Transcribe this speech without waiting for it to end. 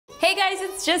Hey guys,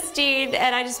 it's Justine,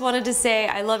 and I just wanted to say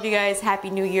I love you guys.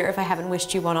 Happy New Year if I haven't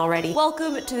wished you one already.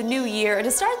 Welcome to the new year, and to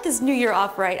start this new year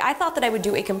off right, I thought that I would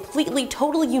do a completely,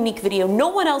 totally unique video. No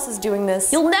one else is doing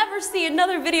this. You'll never see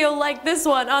another video like this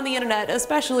one on the internet,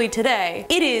 especially today.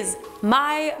 It is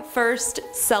my first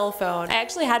cell phone. I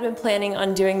actually had been planning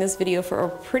on doing this video for a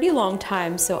pretty long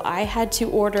time, so I had to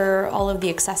order all of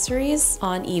the accessories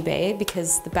on eBay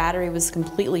because the battery was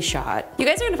completely shot. You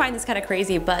guys are gonna find this kind of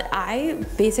crazy, but I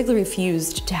basically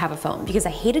refused to have a phone because I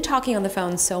hated talking on the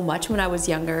phone so much when I was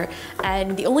younger,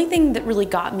 and the only thing that really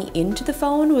got me into the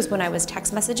phone was when I was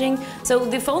text messaging. So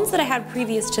the phones that I had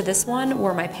previous to this one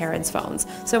were my parents' phones.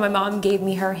 So my mom gave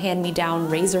me her hand-me-down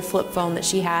Razr flip phone that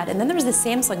she had, and then there was this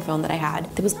Samsung phone that I had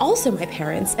that was also my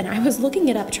parents', and I was looking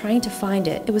it up trying to find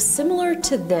it. It was similar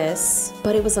to this,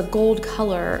 but it was a gold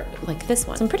color like this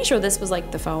one. So I'm pretty sure this was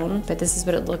like the phone, but this is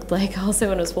what it looked like also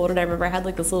when it was folded. I remember I had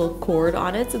like this little cord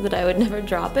on it so that I would never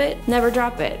drop it. Never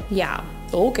drop it. Yeah.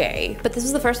 Okay. But this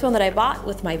was the first one that I bought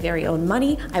with my very own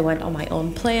money. I went on my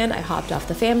own plan. I hopped off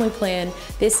the family plan.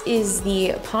 This is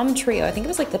the Palm Trio. I think it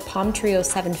was like the Palm Trio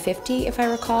 750 if I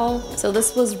recall. So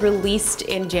this was released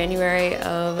in January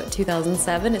of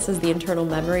 2007. It says the internal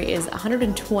memory is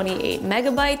 128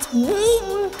 megabytes.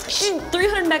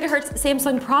 300 megahertz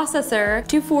Samsung processor,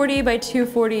 240 by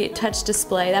 240 touch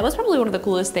display. That was probably one of the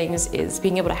coolest things, is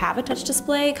being able to have a touch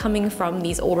display coming from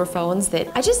these older phones that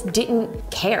I just didn't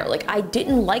care. Like, I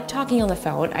didn't like talking on the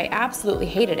phone. I absolutely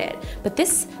hated it. But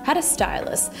this had a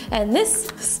stylus, and this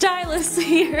stylus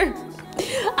here,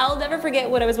 I'll never forget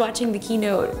when I was watching the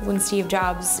keynote when Steve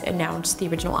Jobs announced the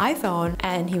original iPhone,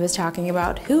 and he was talking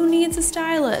about who needs a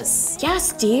stylus. Yeah,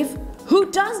 Steve, who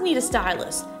does need a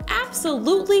stylus?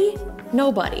 Absolutely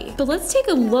nobody. But let's take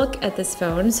a look at this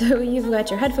phone. So you've got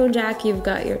your headphone jack, you've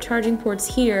got your charging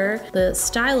ports here, the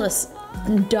stylus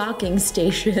docking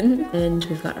station, and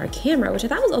we've got our camera, which I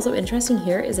thought was also interesting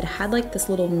here is it had like this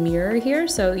little mirror here,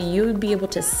 so you would be able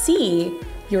to see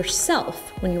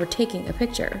yourself when you were taking a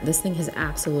picture. This thing has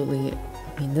absolutely,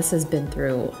 I mean, this has been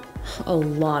through a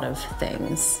lot of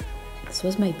things. This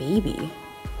was my baby.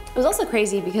 It was also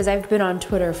crazy because I've been on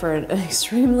Twitter for an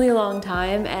extremely long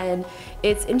time, and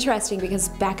it's interesting because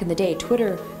back in the day,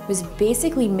 Twitter was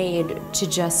basically made to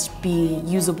just be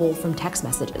usable from text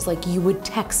messages. Like, you would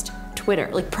text Twitter.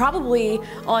 Like, probably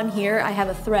on here I have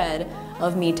a thread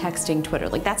of me texting Twitter.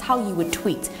 Like, that's how you would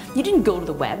tweet. You didn't go to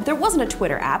the web. There wasn't a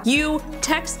Twitter app. You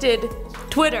texted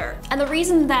Twitter. And the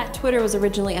reason that Twitter was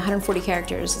originally 140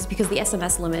 characters is because the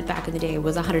SMS limit back in the day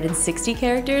was 160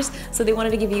 characters. So they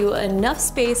wanted to give you enough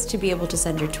space to be able to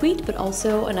send your tweet, but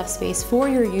also enough space for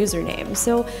your username.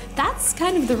 So that's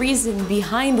kind of the reason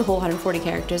behind the whole 140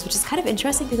 characters, which is kind of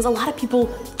interesting because a lot of people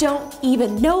don't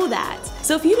even know that.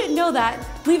 So if you didn't know that,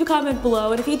 leave a comment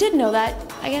below. And if you did know that,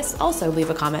 I guess also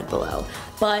leave a comment below.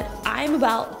 But I'm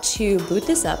about to boot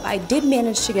this up. I did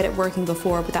manage to get it working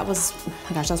before, but that was, oh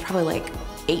my gosh, that was probably like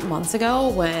 8 months ago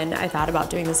when I thought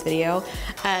about doing this video.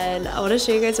 And I wanna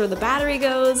show you guys where the battery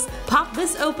goes. Pop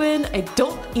this open. I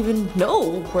don't even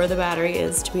know where the battery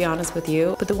is, to be honest with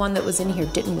you. But the one that was in here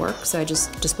didn't work, so I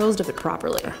just disposed of it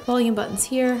properly. Volume button's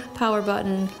here, power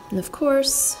button, and of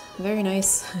course, very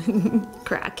nice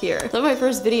crack here. Some of my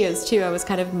first videos too, I was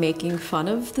kind of making fun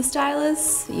of the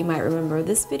stylus. You might remember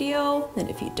this video, and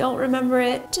if you don't remember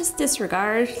it, just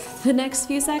disregard the next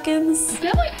few seconds. Is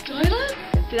that my stylus?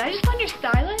 Did I just find your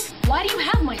stylus? Why do you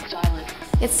have my stylus?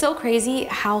 It's so crazy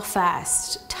how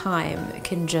fast time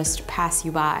can just pass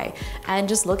you by. And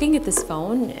just looking at this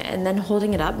phone and then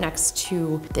holding it up next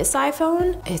to this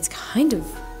iPhone, it's kind of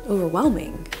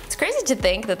overwhelming. It's crazy to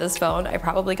think that this phone I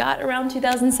probably got around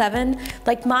 2007.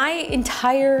 Like, my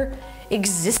entire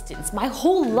existence, my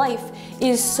whole life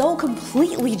is so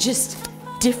completely just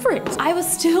different. I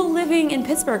was still living in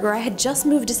Pittsburgh, where I had just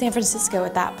moved to San Francisco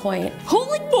at that point.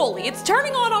 Holy moly, it's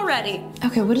turning on already.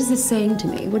 Okay, what is this saying to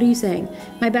me? What are you saying?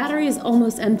 My battery is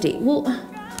almost empty. Well,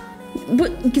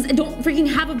 but because I don't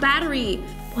freaking have a battery.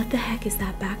 What the heck is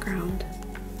that background?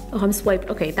 Oh, I'm swiped.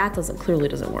 Okay, that clearly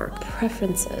doesn't work.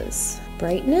 Preferences.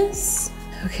 Brightness?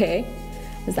 Okay.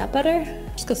 Is that better?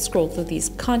 Just gonna scroll through these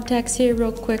contacts here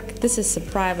real quick. This is some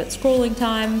private scrolling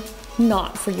time.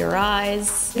 Not for your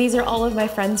eyes. These are all of my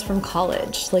friends from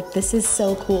college. Like, this is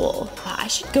so cool. I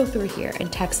should go through here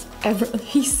and text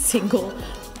every single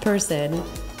person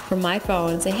from my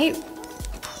phone and say, hey,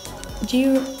 do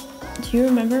you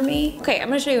remember me? Okay, I'm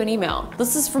gonna show you an email.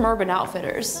 This is from Urban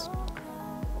Outfitters.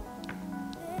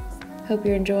 Hope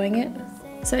you're enjoying it.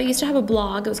 So I used to have a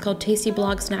blog. It was called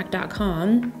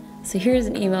tastyblogsnack.com. So here's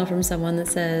an email from someone that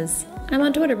says, I'm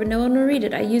on Twitter, but no one will read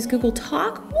it. I use Google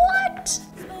Talk. What?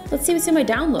 Let's see what's in my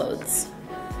downloads.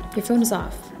 Your phone is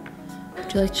off.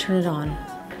 Would you like to turn it on?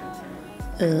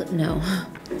 No.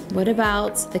 What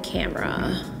about the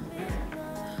camera?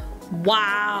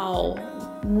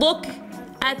 Wow. Look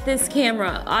at this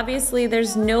camera. Obviously,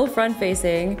 there's no front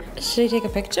facing. Should I take a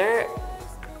picture?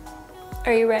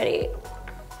 Are you ready?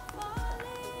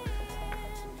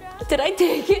 Did I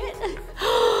take it?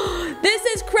 This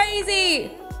is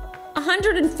crazy!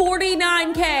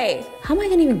 149K. How am I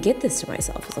gonna even get this to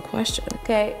myself is the question.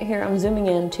 Okay, here, I'm zooming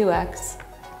in 2x.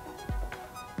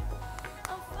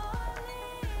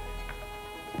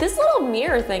 This little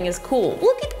mirror thing is cool.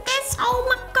 Look at this, oh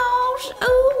my gosh.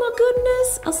 Oh my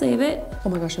goodness. I'll save it. Oh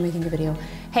my gosh, I'm making a video.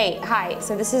 Hey, hi,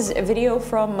 so this is a video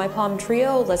from my Palm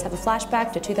Trio. Let's have a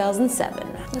flashback to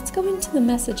 2007. Let's go into the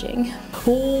messaging.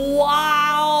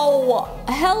 Wow,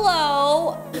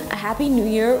 hello. A happy new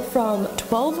year from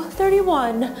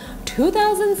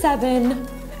 12/31/2007.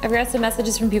 I've got some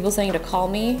messages from people saying to call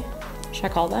me. Should I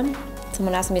call them?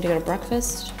 Someone asked me to go to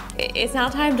breakfast. It's now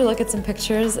time to look at some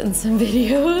pictures and some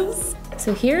videos.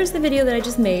 So here's the video that I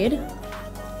just made.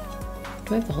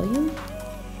 Do I have volume?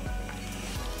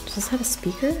 Does this have a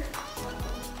speaker?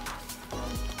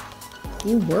 Do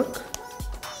you work?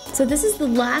 So this is the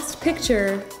last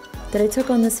picture that I took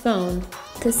on this phone.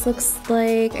 This looks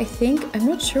like, I think, I'm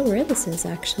not sure where this is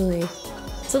actually.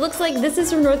 So it looks like this is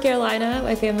from North Carolina.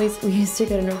 My family, we used to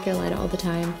go to North Carolina all the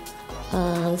time.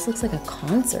 This looks like a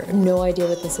concert. No idea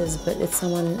what this is, but it's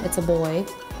someone, it's a boy.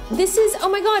 This is, oh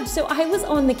my God, so I was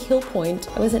on the Kill Point.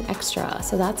 I was an extra,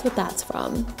 so that's what that's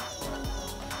from.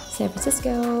 San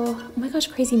Francisco. Oh my gosh,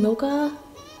 Crazy Mocha.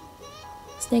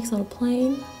 Snakes on a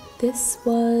Plane. This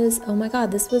was, oh my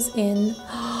God, this was in,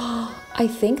 I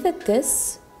think that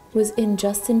this was in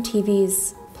iJustine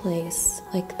TV's place,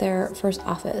 like their first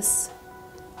office.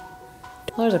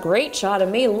 Well, there's a great shot of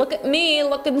me. Look at me,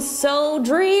 looking so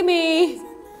dreamy.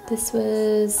 This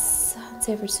was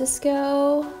San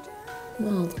Francisco.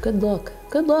 Oh, good look,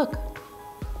 good look.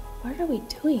 What are we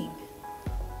doing?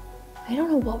 I don't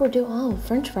know what we're doing. Oh,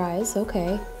 French fries,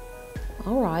 okay.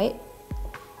 All right.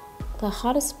 The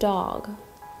hottest dog.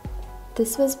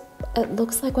 This was, it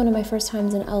looks like one of my first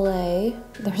times in LA.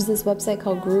 There's this website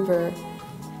called Groover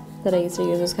that I used to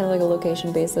use. It was kind of like a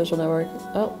location-based social network.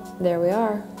 Oh, there we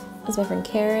are. That's my friend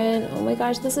Karen. Oh my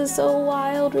gosh, this is so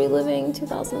wild, reliving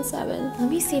 2007. Let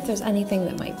me see if there's anything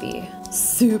that might be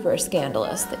super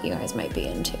scandalous that you guys might be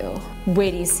into.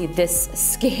 Wait till you see this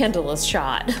scandalous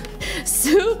shot.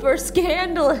 Super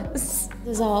scandalous.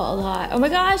 This is all a lot. Oh my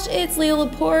gosh, it's Leo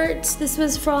Laporte. This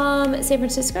was from San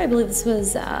Francisco. I believe this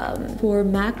was for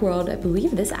Macworld. I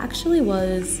believe this actually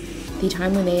was the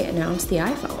time when they announced the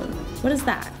iPhone. What is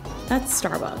that? That's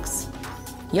Starbucks.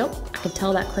 Yep, I could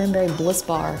tell that cranberry bliss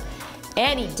bar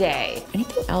any day.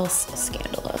 Anything else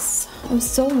scandalous? I'm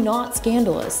so not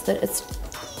scandalous that it's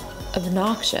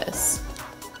obnoxious.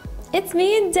 It's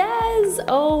me and Des.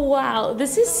 Oh wow,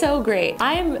 this is so great.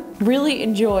 I'm really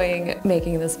enjoying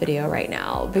making this video right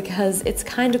now because it's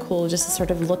kind of cool just to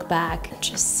sort of look back and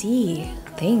just see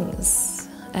things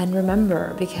and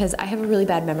remember, because I have a really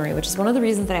bad memory, which is one of the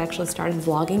reasons that I actually started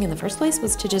vlogging in the first place,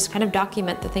 was to just kind of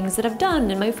document the things that I've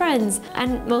done and my friends,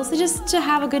 and mostly just to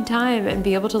have a good time and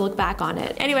be able to look back on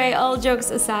it. Anyway, all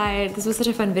jokes aside, this was such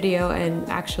a fun video, and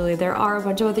actually there are a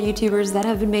bunch of other YouTubers that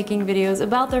have been making videos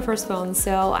about their first phones,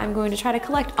 so I'm going to try to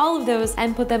collect all of those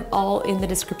and put them all in the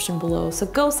description below. So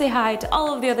go say hi to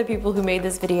all of the other people who made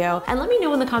this video, and let me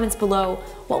know in the comments below,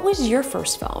 what was your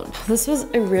first phone? This was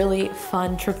a really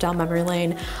fun trip down memory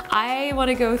lane. I want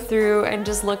to go through and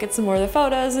just look at some more of the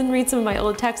photos and read some of my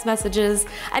old text messages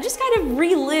and just kind of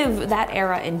relive that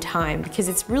era in time, because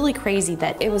it's really crazy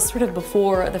that it was sort of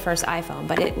before the first iPhone,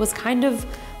 but it was kind of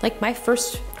like my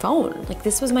first phone. Like,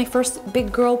 this was my first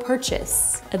big girl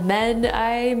purchase. And then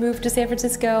I moved to San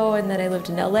Francisco, and then I lived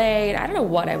in LA, and I don't know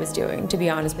what I was doing, to be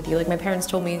honest with you. Like, my parents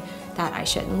told me that I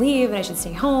shouldn't leave and I should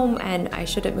stay home and I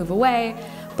shouldn't move away,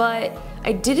 but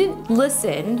I didn't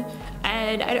listen.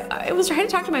 And I was trying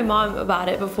to talk to my mom about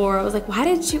it before. I was like, what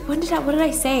did I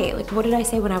say? Like, what did I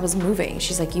say when I was moving?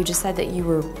 She's like, you just said that you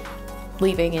were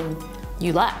leaving and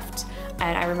you left.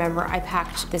 And I remember I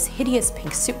packed this hideous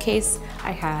pink suitcase.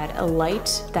 I had a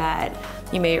light that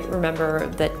you may remember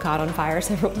that caught on fire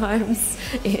several times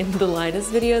in the Linus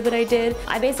video that I did.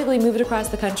 I basically moved across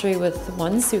the country with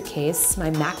one suitcase,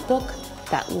 my MacBook,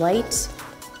 that light,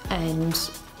 and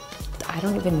I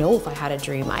don't even know if I had a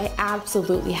dream. I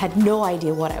absolutely had no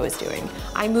idea what I was doing.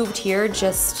 I moved here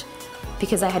just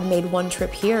because I had made one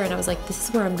trip here, and I was like, this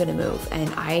is where I'm gonna move, and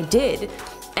I did.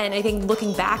 And I think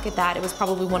looking back at that, it was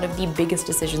probably one of the biggest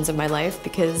decisions of my life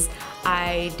because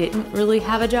I didn't really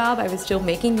have a job. I was still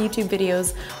making YouTube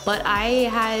videos, but I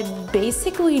had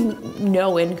basically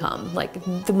no income. Like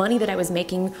the money that I was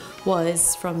making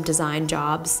was from design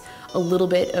jobs, a little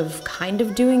bit of kind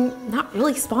of doing not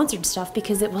really sponsored stuff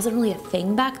because it wasn't really a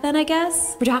thing back then, I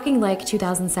guess. We're talking like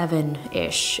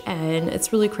 2007-ish, and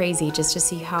it's really crazy just to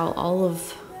see how all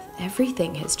of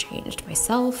everything has changed.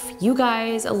 Myself, you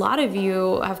guys, a lot of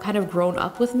you have kind of grown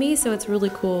up with me, so it's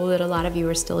really cool that a lot of you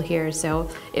are still here. So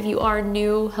if you are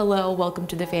new, hello, welcome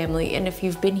to the family. And if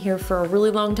you've been here for a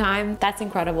really long time, that's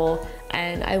incredible.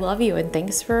 And I love you, and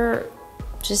thanks for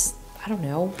just, I don't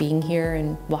know, being here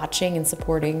and watching and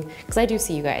supporting, because I do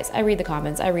see you guys. I read the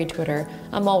comments, I read Twitter,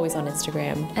 I'm always on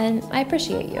Instagram, and I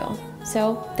appreciate you.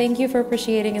 So thank you for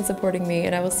appreciating and supporting me,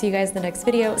 and I will see you guys in the next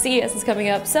video. CES is coming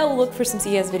up, so look for some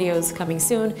CES videos coming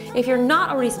soon. If you're not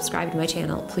already subscribed to my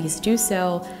channel, please do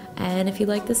so. And if you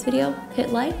like this video, hit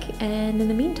like, and in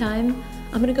the meantime,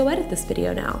 I'm gonna go edit this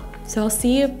video now. So I'll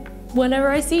see you whenever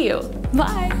I see you.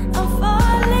 Bye.